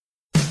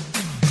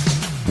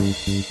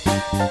Welcome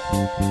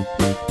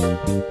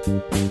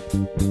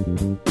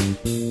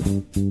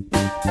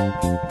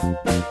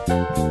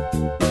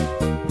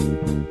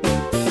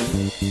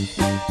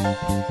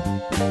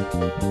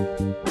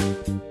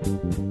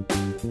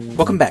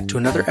back to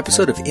another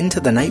episode of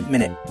Into the Night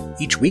Minute.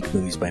 Each week,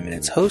 Movies by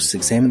Minutes hosts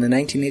examine the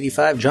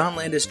 1985 John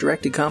Landis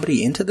directed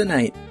comedy Into the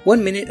Night,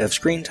 1 minute of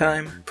screen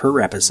time per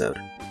episode.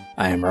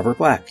 I am Robert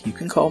Black. You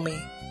can call me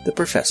the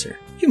Professor.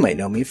 You might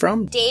know me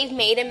from Dave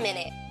Made a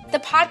Minute, the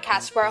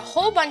podcast where a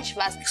whole bunch of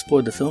us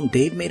explored the film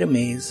Dave Made a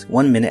Maze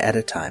 1 minute at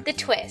a time. The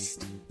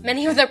twist.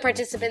 Many of the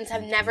participants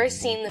have never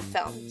seen the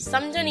film.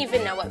 Some don't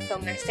even know what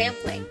film they're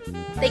sampling.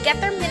 They get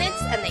their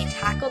minutes and they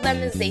tackle them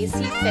as they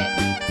see fit.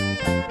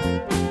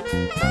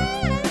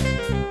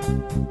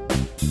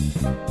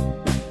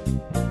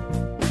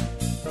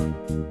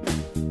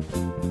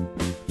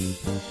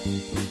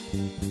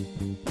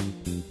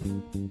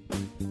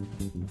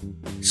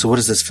 So what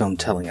is this film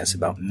telling us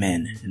about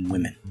men and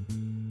women?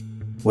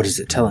 What is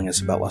it telling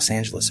us about Los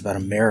Angeles, about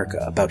America,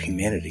 about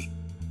humanity?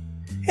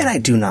 And I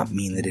do not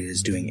mean that it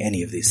is doing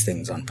any of these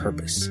things on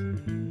purpose.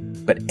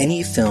 But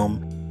any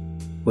film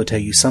will tell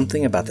you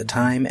something about the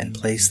time and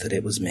place that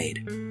it was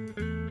made.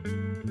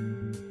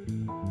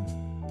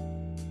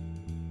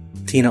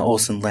 Tina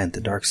Olson lent The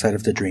Dark Side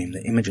of the Dream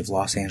the image of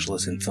Los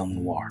Angeles in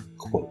film noir.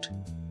 Quote,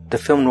 "The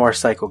film noir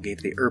cycle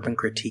gave the urban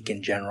critique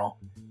in general,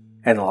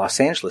 and the Los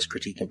Angeles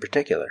critique in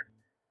particular,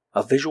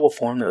 a visual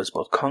form that was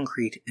both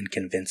concrete and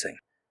convincing.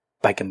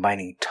 By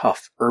combining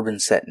tough,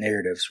 urban-set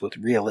narratives with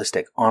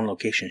realistic,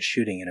 on-location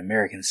shooting in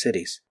American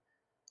cities,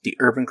 the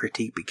urban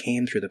critique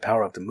became, through the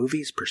power of the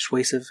movies,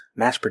 persuasive,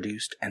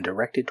 mass-produced, and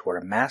directed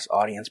toward a mass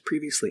audience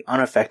previously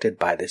unaffected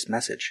by this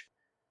message.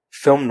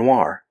 Film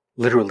noir,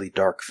 literally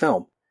dark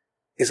film,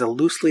 is a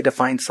loosely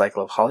defined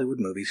cycle of Hollywood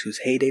movies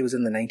whose heyday was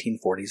in the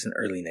 1940s and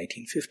early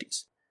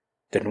 1950s.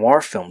 The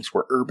noir films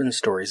were urban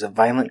stories of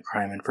violent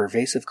crime and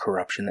pervasive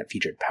corruption that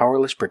featured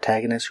powerless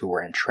protagonists who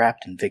were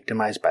entrapped and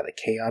victimized by the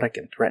chaotic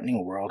and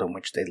threatening world in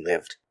which they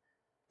lived.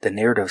 The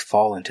narratives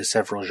fall into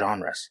several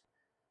genres: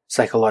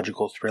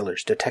 psychological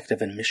thrillers,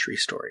 detective and mystery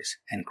stories,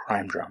 and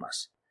crime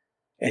dramas,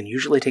 and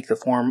usually take the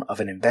form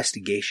of an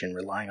investigation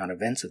relying on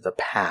events of the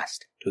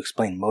past to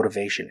explain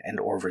motivation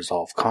and or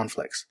resolve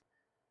conflicts,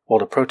 while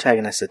the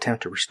protagonists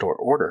attempt to restore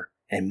order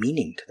and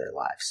meaning to their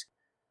lives.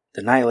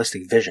 The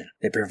nihilistic vision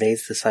that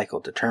pervades the cycle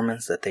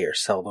determines that they are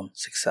seldom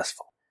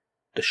successful.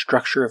 The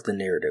structure of the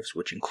narratives,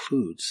 which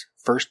includes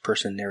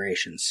first-person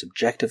narrations,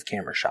 subjective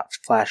camera shots,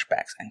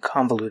 flashbacks, and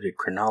convoluted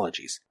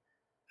chronologies,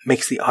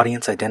 makes the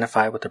audience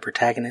identify with the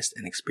protagonist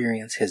and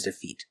experience his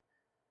defeat.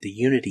 The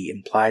unity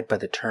implied by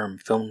the term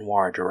film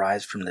noir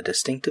derives from the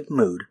distinctive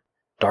mood,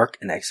 dark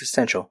and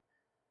existential,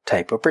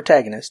 type of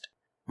protagonist,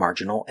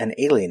 marginal and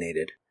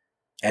alienated,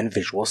 and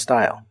visual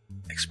style,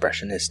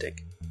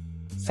 expressionistic,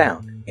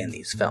 found in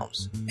these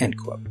films." End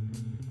quote.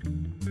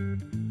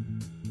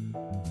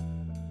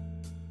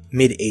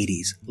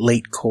 Mid-80s,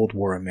 late Cold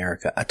War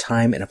America, a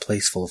time and a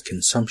place full of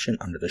consumption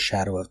under the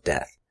shadow of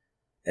death,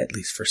 at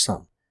least for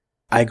some.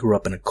 I grew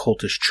up in a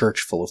cultish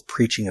church full of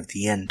preaching of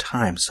the end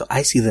times, so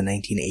I see the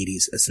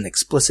 1980s as an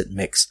explicit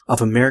mix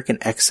of American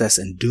excess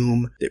and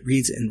doom that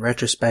reads in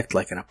retrospect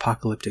like an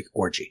apocalyptic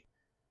orgy.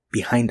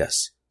 Behind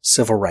us,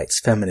 civil rights,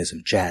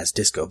 feminism, jazz,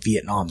 disco,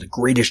 Vietnam, the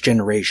greatest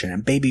generation,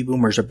 and baby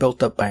boomers are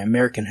built up by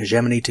American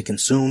hegemony to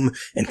consume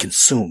and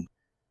consume.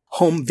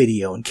 Home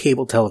video and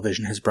cable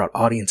television has brought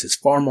audiences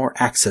far more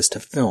access to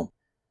film,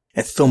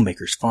 and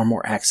filmmakers far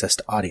more access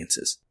to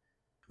audiences.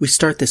 We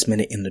start this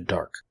minute in the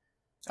dark.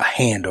 A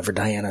hand over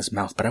Diana's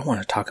mouth, but I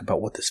want to talk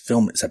about what this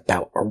film is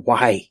about, or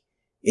why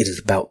it is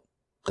about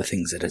the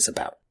things it is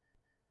about.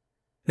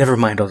 Never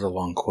mind all the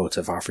long quotes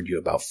I've offered you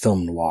about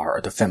film noir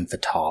or the femme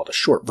fatale. The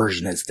short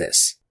version is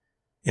this.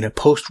 In a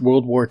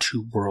post-World War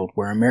II world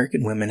where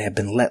American women have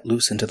been let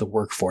loose into the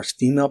workforce,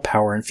 female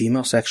power and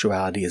female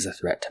sexuality is a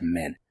threat to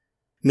men.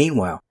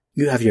 Meanwhile,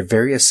 you have your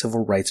various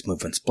civil rights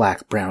movements,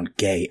 black, brown,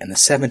 gay, and the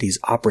 70s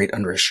operate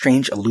under a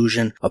strange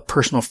illusion of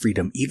personal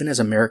freedom even as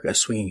America is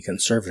swinging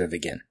conservative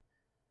again.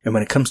 And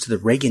when it comes to the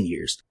Reagan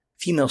years,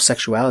 female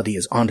sexuality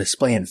is on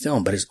display in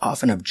film but is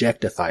often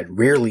objectified,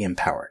 rarely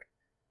empowered.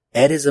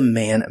 Ed is a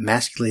man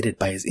emasculated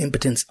by his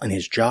impotence in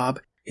his job,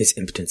 his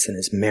impotence in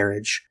his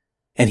marriage,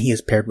 and he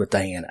is paired with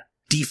Diana,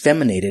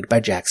 defeminated by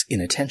Jack's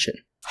inattention,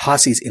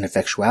 Hosse's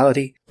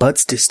ineffectuality,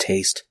 Bud's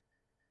distaste.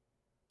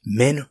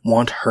 Men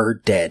want her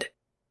dead.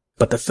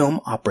 But the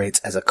film operates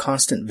as a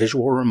constant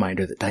visual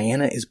reminder that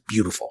Diana is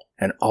beautiful,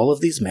 and all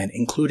of these men,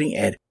 including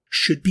Ed,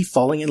 should be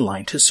falling in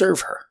line to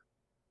serve her.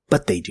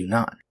 But they do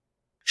not.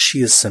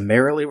 She is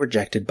summarily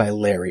rejected by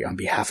Larry on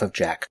behalf of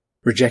Jack,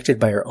 rejected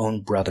by her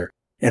own brother,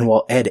 and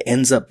while Ed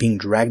ends up being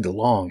dragged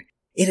along,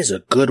 it is a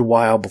good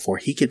while before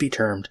he could be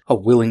termed a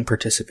willing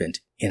participant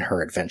in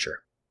her adventure.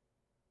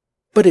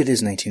 But it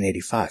is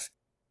 1985.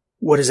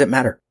 What does it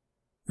matter?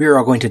 We are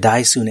all going to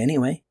die soon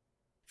anyway.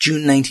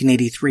 June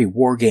 1983,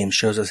 War Games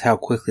shows us how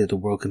quickly the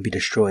world can be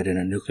destroyed in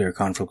a nuclear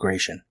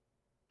conflagration.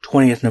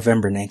 20th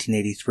November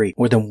 1983,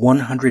 more than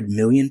 100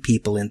 million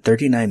people in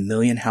 39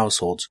 million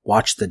households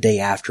watched The Day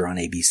After on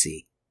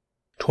ABC.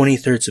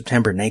 23rd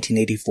September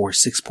 1984,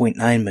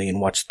 6.9 million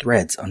watched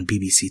Threads on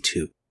BBC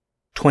Two.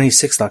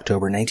 26th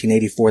October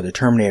 1984, The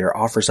Terminator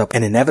offers up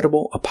an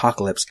inevitable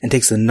apocalypse and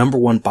takes the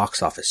 #1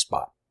 box office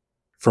spot.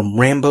 From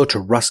Rambo to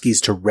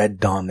Ruskies to Red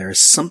Dawn, there is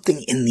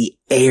something in the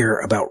air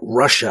about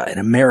Russia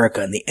and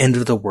America and the end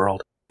of the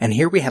world. And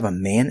here we have a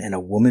man and a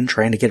woman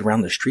trying to get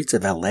around the streets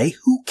of LA?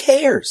 Who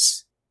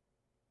cares?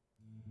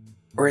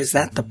 Or is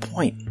that the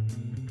point?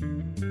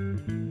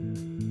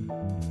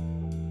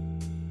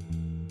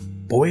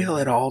 Boil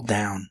it all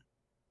down,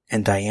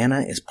 and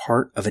Diana is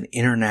part of an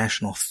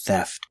international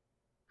theft,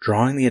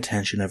 drawing the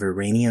attention of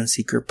Iranian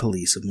secret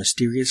police of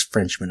mysterious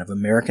Frenchmen of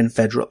American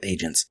federal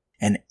agents,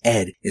 and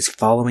Ed is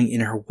following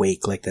in her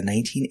wake like the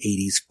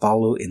 1980s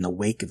follow in the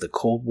wake of the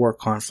Cold War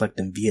conflict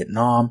in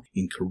Vietnam,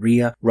 in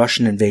Korea,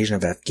 Russian invasion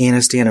of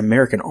Afghanistan,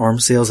 American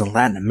arms sales in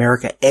Latin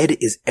America. Ed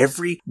is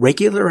every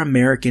regular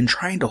American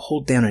trying to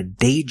hold down a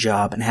day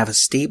job and have a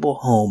stable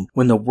home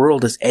when the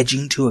world is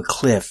edging to a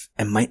cliff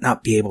and might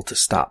not be able to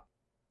stop.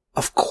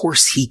 Of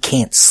course he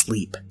can't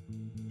sleep.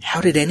 How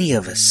did any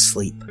of us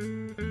sleep?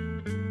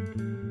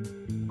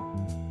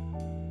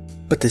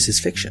 But this is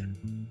fiction.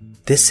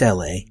 This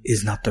LA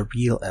is not the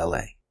real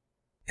LA,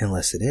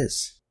 unless it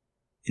is.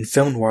 In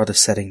film noir, the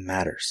setting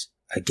matters.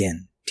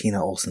 Again,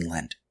 Tina Olson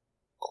Lent.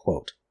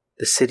 Quote,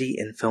 "The city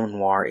in film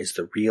noir is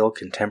the real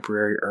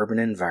contemporary urban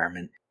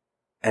environment,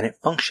 and it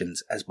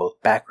functions as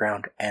both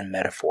background and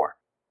metaphor.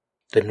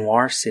 The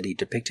noir city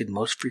depicted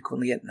most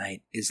frequently at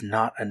night is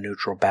not a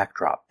neutral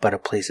backdrop, but a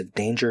place of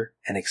danger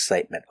and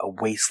excitement, a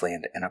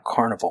wasteland and a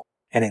carnival,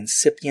 an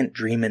incipient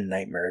dream and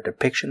nightmare, a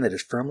depiction that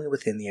is firmly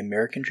within the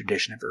American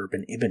tradition of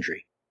urban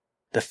imagery.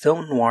 The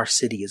film noir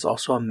city is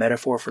also a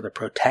metaphor for the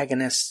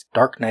protagonist's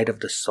dark night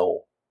of the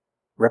soul,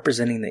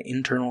 representing the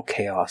internal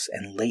chaos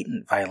and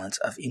latent violence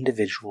of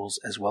individuals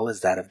as well as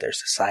that of their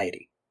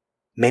society.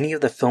 Many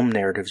of the film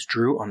narratives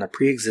drew on the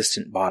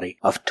pre-existent body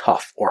of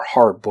tough or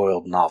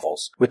hard-boiled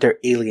novels, with their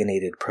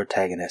alienated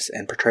protagonists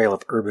and portrayal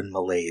of urban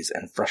malaise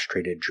and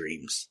frustrated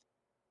dreams.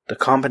 The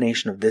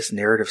combination of this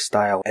narrative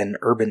style and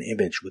urban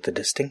image with a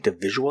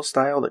distinctive visual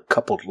style that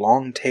coupled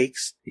long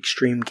takes,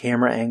 extreme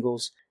camera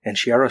angles, and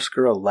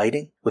chiaroscuro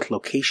lighting with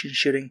location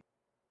shooting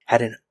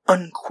had an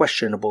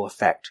unquestionable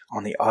effect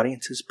on the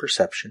audience's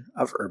perception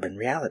of urban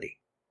reality."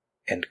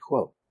 End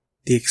quote.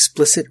 The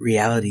explicit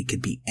reality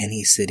could be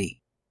any city,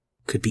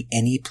 could be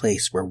any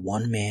place where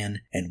one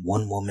man and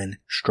one woman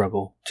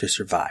struggle to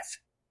survive.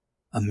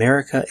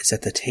 America is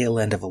at the tail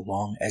end of a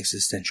long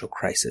existential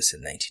crisis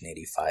in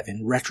 1985.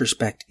 In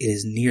retrospect, it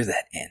is near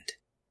that end,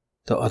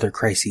 though other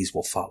crises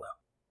will follow.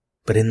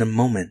 But in the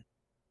moment,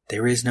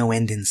 there is no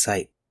end in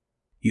sight.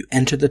 You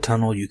enter the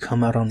tunnel, you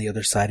come out on the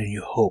other side, and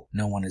you hope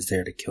no one is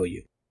there to kill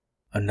you.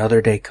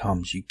 Another day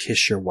comes, you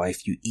kiss your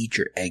wife, you eat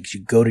your eggs,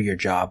 you go to your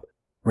job,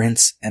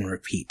 rinse and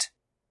repeat.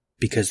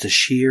 Because the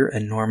sheer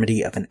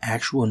enormity of an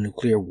actual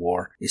nuclear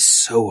war is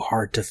so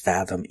hard to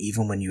fathom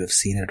even when you have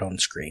seen it on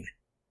screen.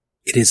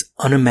 It is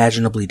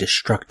unimaginably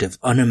destructive,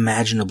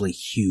 unimaginably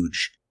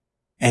huge,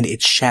 and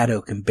its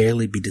shadow can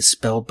barely be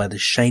dispelled by the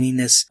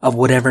shininess of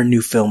whatever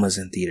new film is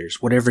in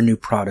theaters, whatever new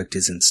product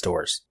is in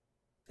stores.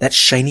 That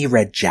shiny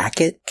red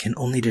jacket can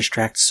only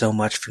distract so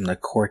much from the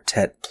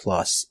quartet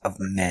plus of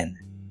men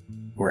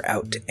who are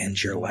out to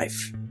end your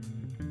life.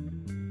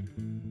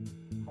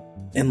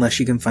 Unless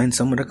you can find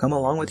someone to come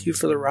along with you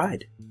for the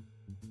ride.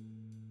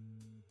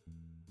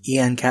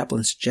 Ian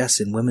Kaplan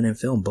suggests in Women in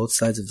Film, Both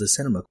Sides of the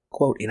Cinema,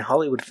 quote, "In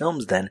Hollywood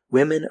films, then,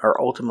 women are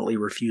ultimately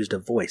refused a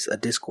voice, a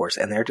discourse,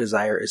 and their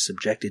desire is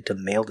subjected to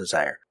male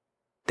desire.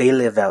 They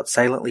live out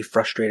silently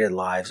frustrated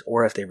lives,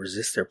 or if they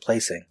resist their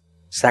placing,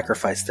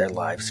 sacrifice their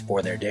lives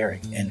for their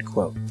daring." End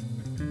quote.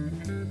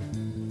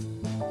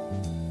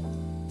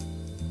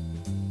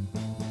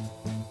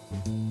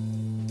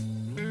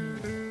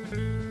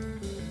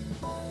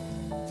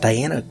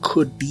 Diana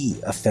could be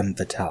a femme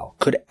fatale,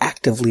 could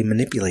actively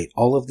manipulate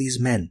all of these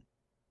men,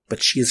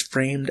 but she is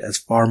framed as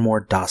far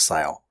more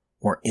docile,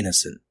 more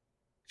innocent.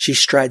 She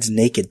strides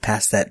naked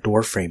past that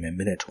doorframe in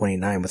minute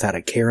 29 without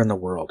a care in the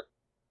world.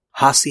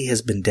 Hossie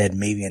has been dead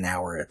maybe an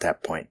hour at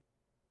that point.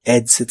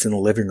 Ed sits in the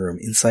living room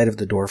inside of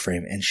the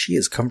doorframe, and she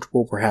is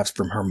comfortable perhaps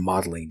from her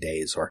modeling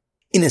days, or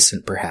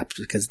innocent perhaps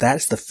because that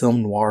is the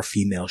film noir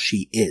female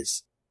she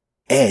is.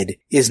 Ed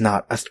is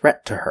not a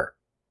threat to her.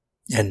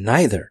 And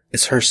neither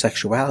is her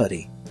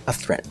sexuality a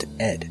threat to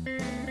Ed.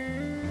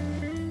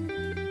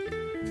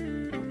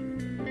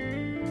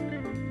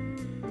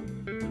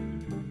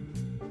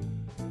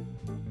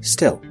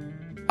 Still,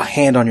 a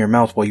hand on your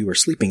mouth while you are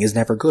sleeping is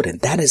never good,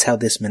 and that is how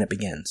this minute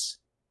begins.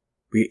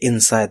 We're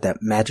inside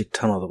that magic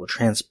tunnel that will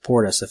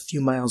transport us a few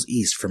miles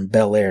east from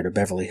Bel Air to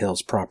Beverly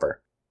Hills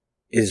proper.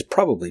 It is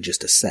probably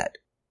just a set,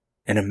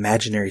 an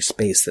imaginary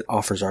space that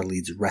offers our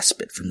leads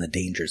respite from the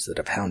dangers that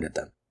have hounded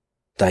them.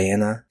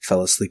 Diana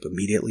fell asleep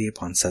immediately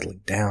upon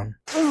settling down.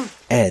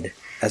 Ed,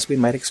 as we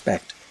might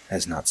expect,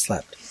 has not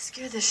slept. You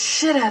scared the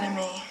shit out of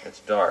me.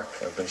 It's dark.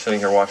 I've been sitting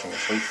here watching you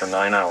sleep for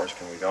 9 hours.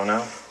 Can we go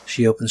now?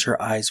 She opens her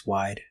eyes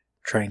wide,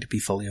 trying to be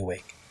fully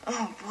awake.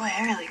 Oh boy,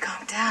 I really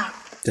calmed down.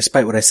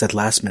 Despite what I said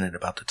last minute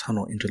about the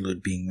tunnel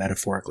interlude being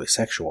metaphorically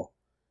sexual,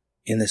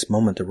 in this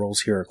moment the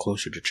roles here are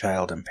closer to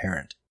child and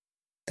parent.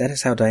 That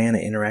is how Diana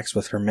interacts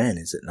with her men,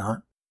 is it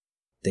not?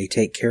 They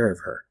take care of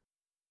her.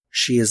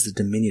 She is the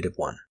diminutive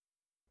one,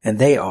 and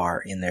they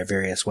are, in their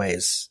various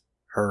ways,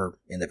 her,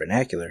 in the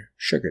vernacular,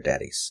 sugar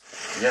daddies.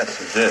 Yes,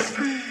 it did.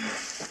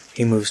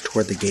 He moves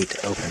toward the gate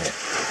to open it.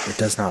 It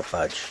does not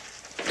budge.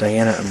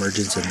 Diana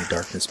emerges in the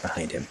darkness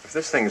behind him. If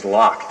this thing's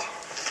locked.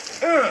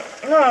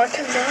 No, it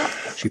comes out.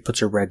 She puts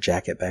her red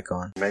jacket back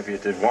on. Maybe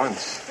it did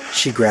once.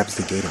 She grabs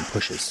the gate and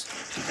pushes.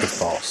 It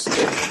falls.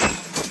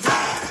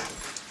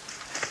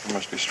 You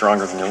must be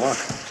stronger than you look.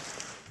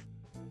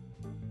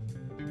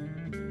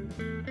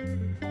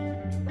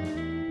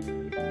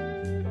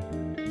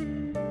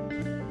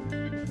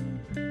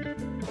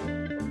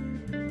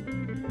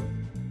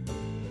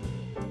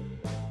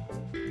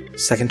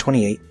 Second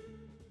 28,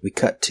 we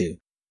cut to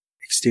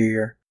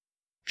exterior,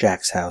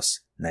 Jack's house,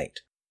 night.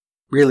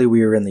 Really,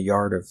 we are in the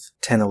yard of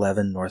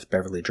 1011 North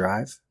Beverly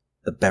Drive,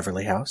 the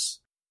Beverly House,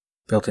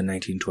 built in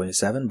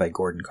 1927 by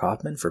Gordon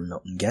Kaufman for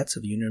Milton Getz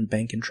of Union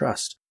Bank and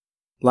Trust.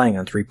 Lying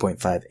on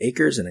 3.5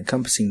 acres and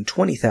encompassing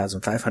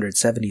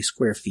 20,570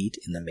 square feet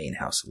in the main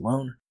house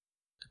alone,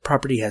 the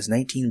property has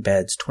 19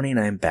 beds,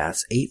 29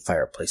 baths, 8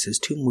 fireplaces,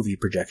 2 movie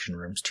projection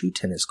rooms, 2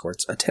 tennis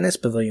courts, a tennis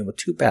pavilion with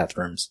 2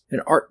 bathrooms, an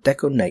Art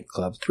Deco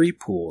nightclub, 3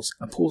 pools,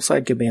 a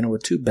poolside cabana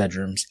with 2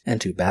 bedrooms and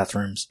 2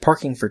 bathrooms,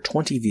 parking for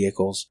 20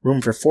 vehicles,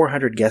 room for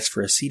 400 guests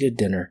for a seated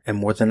dinner, and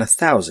more than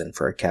 1,000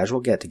 for a casual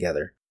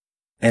get-together.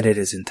 And it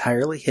is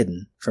entirely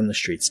hidden from the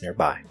streets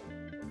nearby.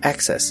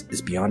 Access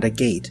is beyond a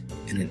gate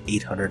in an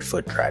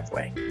 800-foot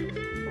driveway.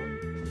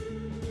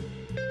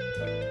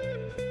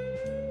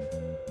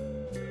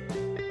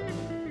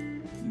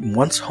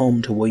 Once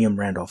home to William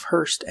Randolph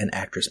Hearst and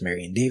actress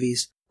Marion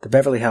Davies, the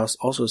Beverly House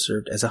also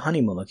served as a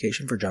honeymoon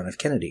location for John F.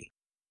 Kennedy.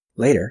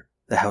 Later,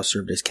 the house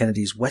served as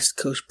Kennedy's West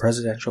Coast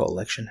presidential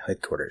election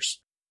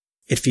headquarters.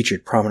 It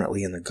featured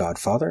prominently in The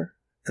Godfather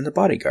and The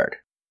Bodyguard.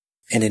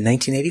 And in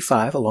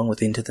 1985, along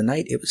with Into the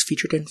Night, it was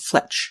featured in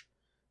Fletch.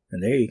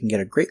 And there you can get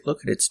a great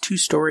look at its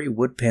 2-story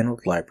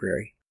wood-paneled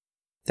library.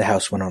 The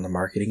house went on the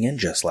market again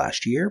just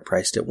last year,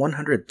 priced at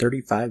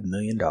 $135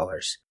 million.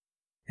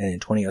 And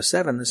in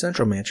 2007, the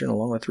Central Mansion,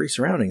 along with 3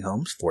 surrounding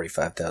homes,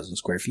 45,000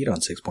 square feet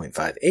on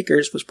 6.5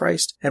 acres, was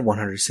priced at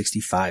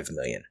 $165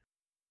 million,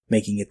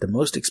 making it the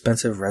most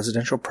expensive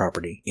residential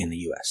property in the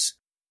U.S.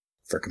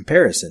 For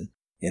comparison,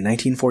 in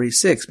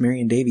 1946,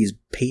 Marion Davies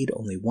paid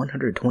only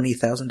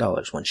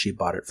 $120,000 when she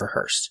bought it for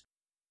Hearst,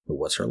 who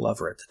was her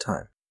lover at the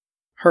time.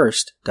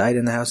 Hearst died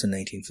in the house in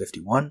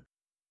 1951.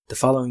 The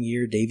following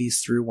year,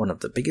 Davies threw one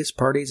of the biggest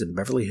parties in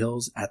Beverly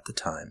Hills at the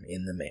time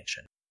in the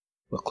mansion,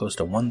 with close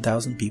to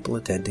 1,000 people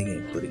attending,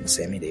 including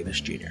Sammy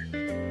Davis Jr.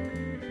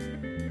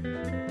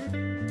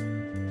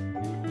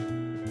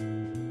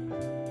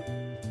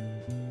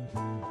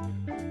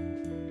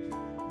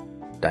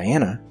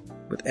 Diana,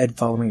 with Ed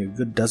following a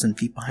good dozen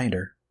feet behind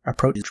her,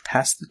 approaches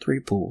past the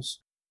 3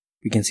 pools.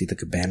 We can see the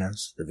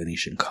cabanas, the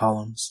Venetian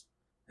columns,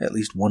 at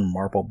least 1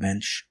 marble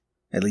bench,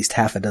 at least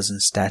half a dozen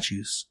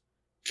statues,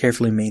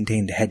 carefully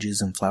maintained hedges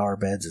and flower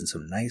beds, and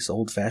some nice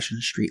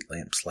old-fashioned street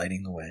lamps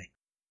lighting the way.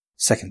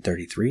 Second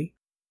 33,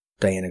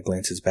 Diana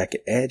glances back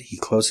at Ed. He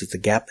closes the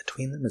gap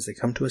between them as they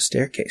come to a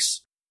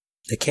staircase.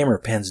 The camera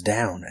pans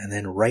down and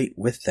then right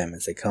with them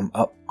as they come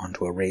up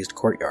onto a raised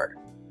courtyard.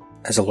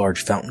 As a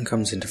large fountain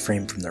comes into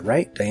frame from the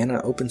right,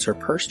 Diana opens her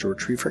purse to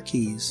retrieve her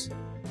keys,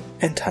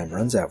 and time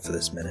runs out for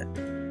this minute.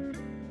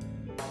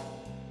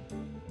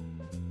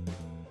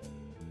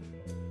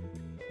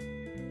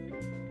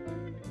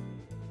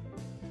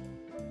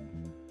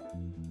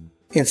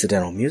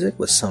 Incidental music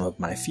was Some of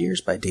My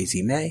Fears by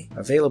Daisy May,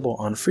 available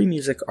on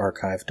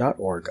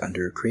freemusicarchive.org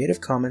under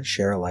Creative Commons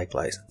Share-alike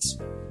license.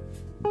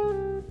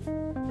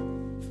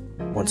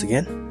 Once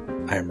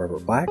again, I am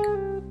Robert Black.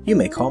 You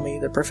may call me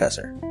the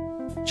Professor.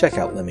 Check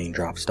out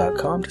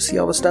lemmingdrops.com to see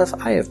all the stuff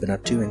I have been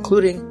up to,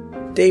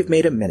 including Dave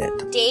Made a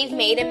Minute. Dave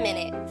Made a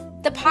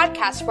Minute, the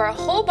podcast where a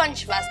whole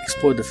bunch of us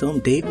explored the film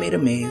Dave Made a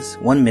Maze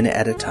 1 minute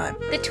at a time.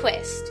 The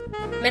twist.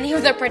 Many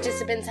of the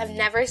participants have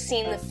never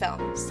seen the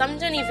film. Some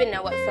don't even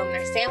know what film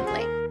they're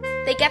sampling.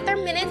 They get their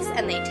minutes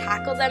and they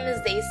tackle them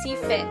as they see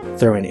fit.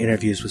 Throw in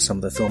interviews with some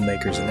of the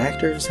filmmakers and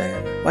actors,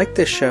 and like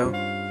this show,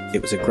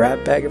 it was a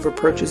grab bag of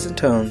approaches and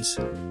tones,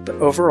 but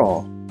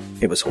overall,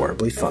 it was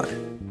horribly fun.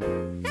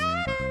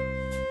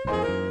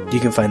 You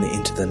can find the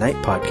Into the Night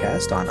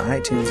podcast on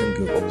iTunes and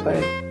Google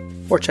Play,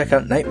 or check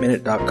out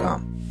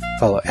nightminute.com.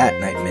 Follow at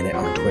Night Minute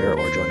on Twitter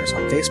or join us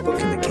on Facebook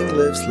in the King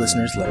Lives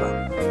Listeners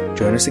Limo.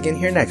 Join us again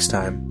here next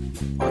time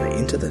on the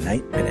Into the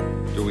Night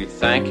Minute. Do we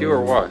thank you or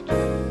what?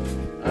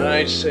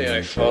 I'd say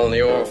I fall in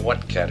the or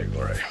what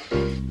category.